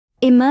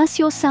Immerse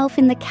yourself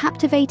in the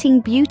captivating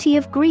beauty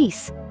of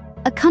Greece,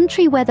 a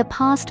country where the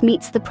past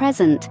meets the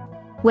present,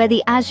 where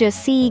the azure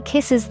sea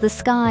kisses the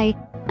sky,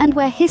 and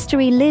where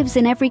history lives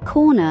in every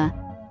corner.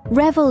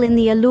 Revel in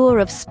the allure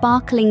of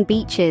sparkling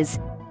beaches,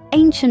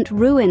 ancient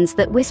ruins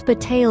that whisper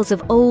tales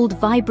of old,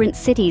 vibrant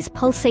cities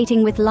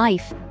pulsating with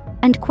life,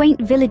 and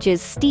quaint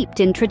villages steeped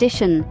in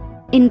tradition.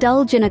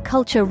 Indulge in a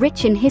culture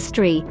rich in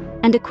history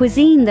and a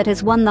cuisine that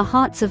has won the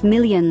hearts of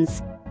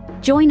millions.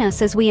 Join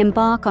us as we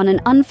embark on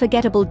an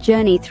unforgettable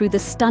journey through the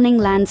stunning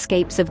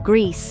landscapes of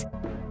Greece.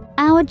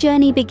 Our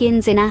journey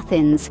begins in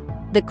Athens,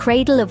 the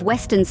cradle of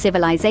Western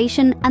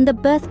civilization and the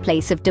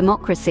birthplace of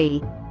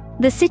democracy.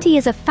 The city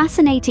is a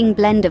fascinating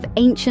blend of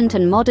ancient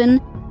and modern,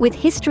 with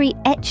history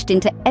etched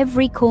into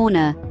every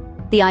corner.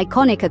 The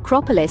iconic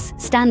Acropolis,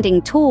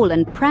 standing tall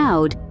and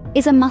proud,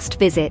 is a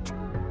must-visit.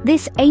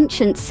 This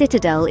ancient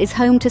citadel is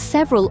home to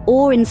several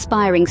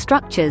awe-inspiring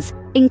structures,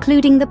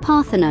 including the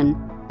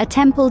Parthenon, a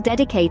temple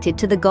dedicated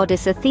to the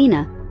goddess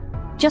Athena.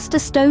 Just a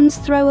stone's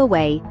throw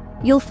away,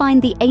 you'll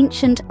find the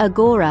ancient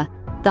Agora,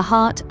 the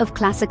heart of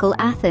classical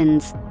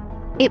Athens.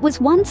 It was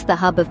once the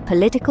hub of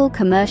political,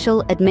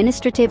 commercial,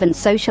 administrative, and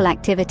social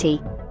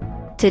activity.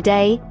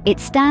 Today, it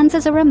stands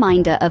as a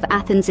reminder of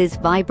Athens's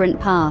vibrant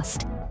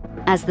past.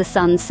 As the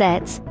sun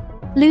sets,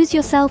 lose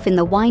yourself in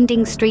the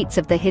winding streets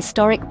of the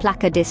historic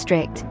Plaka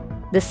district,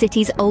 the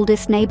city's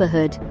oldest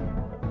neighborhood.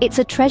 It's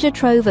a treasure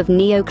trove of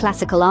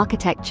neoclassical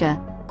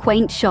architecture,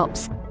 quaint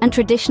shops, and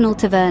traditional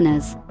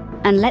tavernas.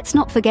 And let's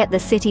not forget the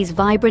city's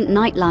vibrant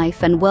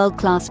nightlife and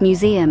world-class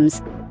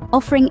museums,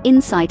 offering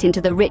insight into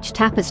the rich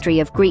tapestry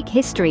of Greek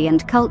history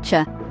and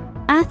culture.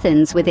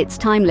 Athens, with its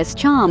timeless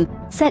charm,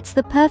 sets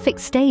the perfect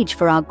stage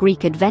for our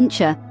Greek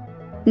adventure.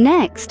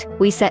 Next,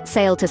 we set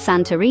sail to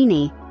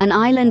Santorini, an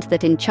island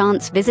that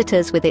enchants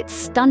visitors with its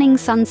stunning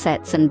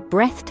sunsets and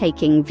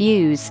breathtaking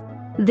views.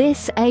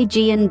 This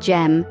Aegean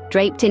gem,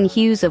 draped in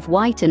hues of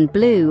white and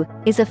blue,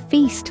 is a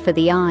feast for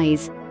the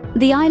eyes.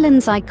 The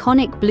island's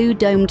iconic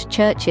blue-domed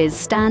churches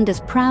stand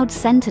as proud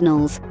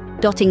sentinels,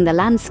 dotting the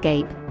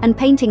landscape and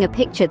painting a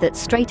picture that's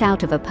straight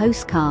out of a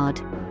postcard.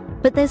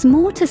 But there's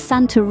more to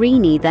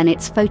Santorini than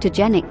its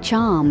photogenic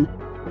charm.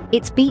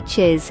 Its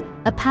beaches,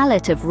 a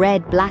palette of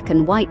red, black,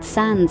 and white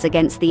sands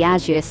against the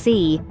azure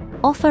sea,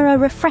 offer a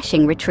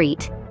refreshing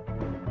retreat.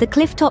 The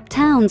clifftop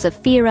towns of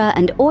Fira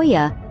and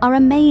Oia are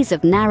a maze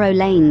of narrow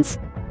lanes,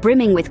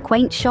 brimming with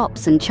quaint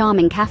shops and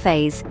charming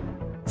cafes.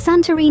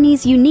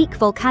 Santorini's unique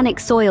volcanic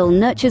soil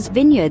nurtures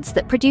vineyards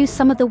that produce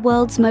some of the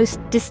world's most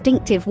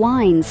distinctive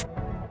wines.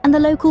 And the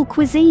local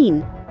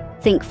cuisine.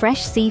 Think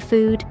fresh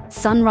seafood,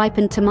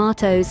 sun-ripened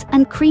tomatoes,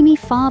 and creamy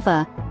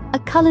fava, a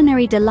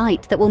culinary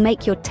delight that will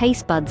make your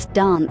taste buds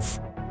dance.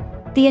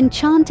 The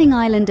enchanting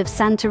island of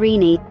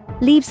Santorini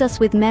leaves us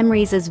with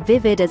memories as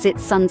vivid as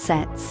its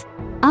sunsets.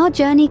 Our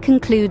journey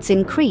concludes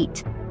in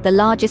Crete, the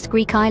largest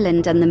Greek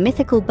island and the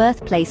mythical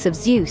birthplace of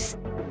Zeus.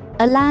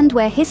 A land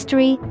where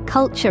history,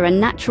 culture,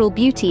 and natural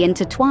beauty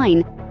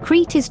intertwine,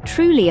 Crete is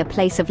truly a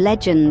place of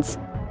legends.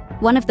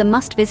 One of the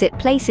must-visit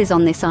places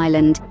on this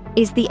island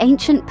is the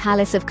ancient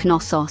Palace of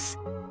Knossos.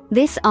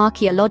 This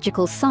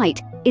archaeological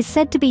site is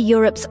said to be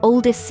Europe's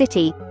oldest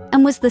city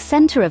and was the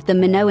center of the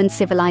Minoan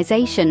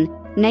civilization,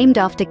 named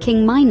after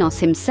King Minos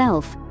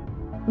himself.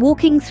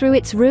 Walking through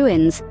its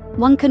ruins,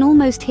 one can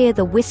almost hear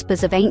the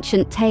whispers of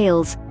ancient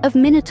tales, of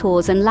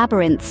minotaurs and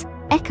labyrinths,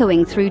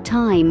 echoing through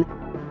time.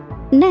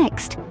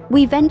 Next,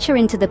 we venture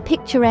into the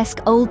picturesque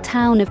old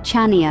town of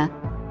Chania.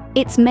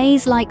 Its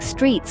maze-like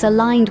streets are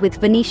lined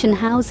with Venetian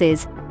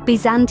houses,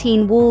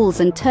 Byzantine walls,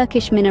 and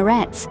Turkish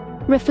minarets,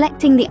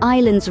 reflecting the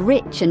island's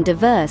rich and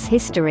diverse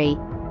history.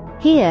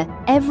 Here,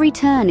 every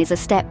turn is a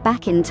step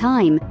back in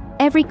time,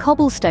 every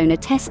cobblestone a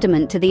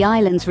testament to the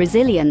island's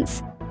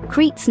resilience.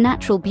 Crete's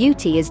natural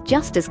beauty is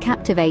just as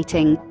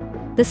captivating.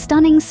 The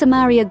stunning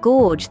Samaria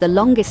Gorge, the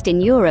longest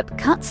in Europe,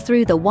 cuts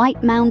through the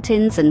White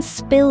Mountains and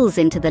spills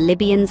into the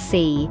Libyan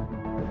Sea.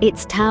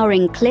 Its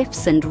towering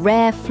cliffs and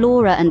rare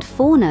flora and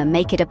fauna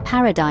make it a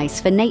paradise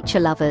for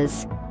nature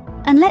lovers.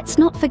 And let's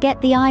not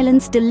forget the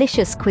island's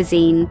delicious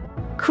cuisine.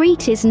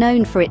 Crete is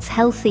known for its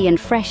healthy and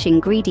fresh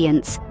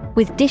ingredients,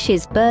 with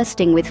dishes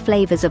bursting with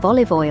flavors of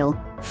olive oil,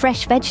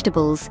 fresh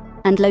vegetables,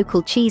 and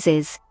local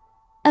cheeses.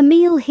 A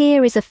meal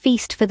here is a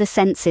feast for the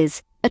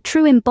senses, a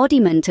true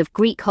embodiment of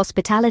Greek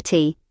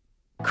hospitality.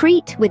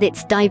 Crete, with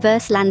its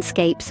diverse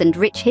landscapes and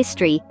rich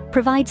history,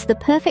 provides the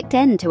perfect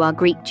end to our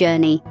Greek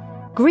journey.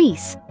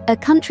 Greece, a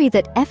country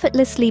that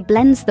effortlessly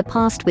blends the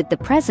past with the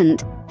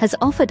present, has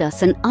offered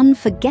us an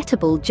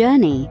unforgettable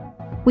journey.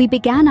 We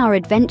began our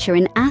adventure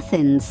in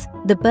Athens,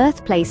 the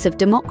birthplace of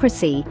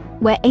democracy,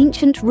 where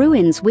ancient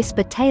ruins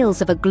whisper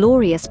tales of a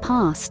glorious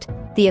past.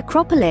 The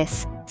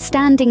Acropolis,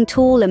 standing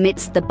tall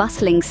amidst the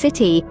bustling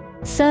city,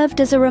 served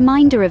as a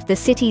reminder of the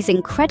city's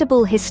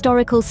incredible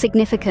historical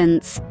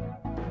significance.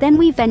 Then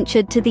we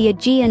ventured to the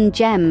Aegean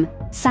gem,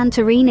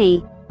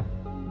 Santorini.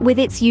 With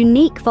its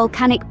unique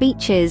volcanic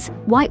beaches,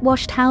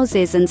 whitewashed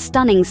houses, and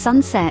stunning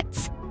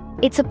sunsets,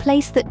 it's a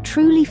place that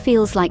truly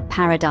feels like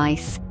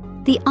paradise.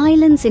 The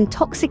island's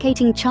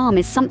intoxicating charm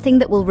is something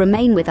that will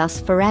remain with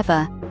us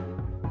forever.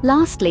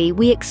 Lastly,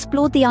 we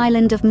explored the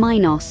island of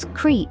Minos,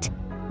 Crete.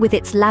 With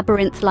its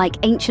labyrinth-like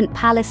ancient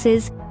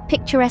palaces,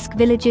 picturesque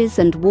villages,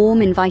 and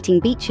warm, inviting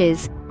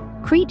beaches,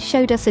 Crete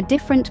showed us a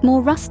different,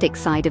 more rustic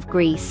side of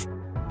Greece.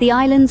 The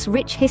island's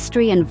rich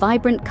history and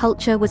vibrant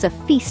culture was a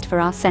feast for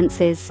our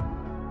senses.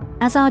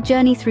 As our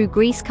journey through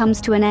Greece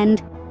comes to an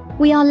end,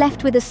 we are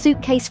left with a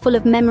suitcase full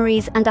of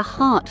memories and a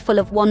heart full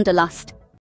of wanderlust.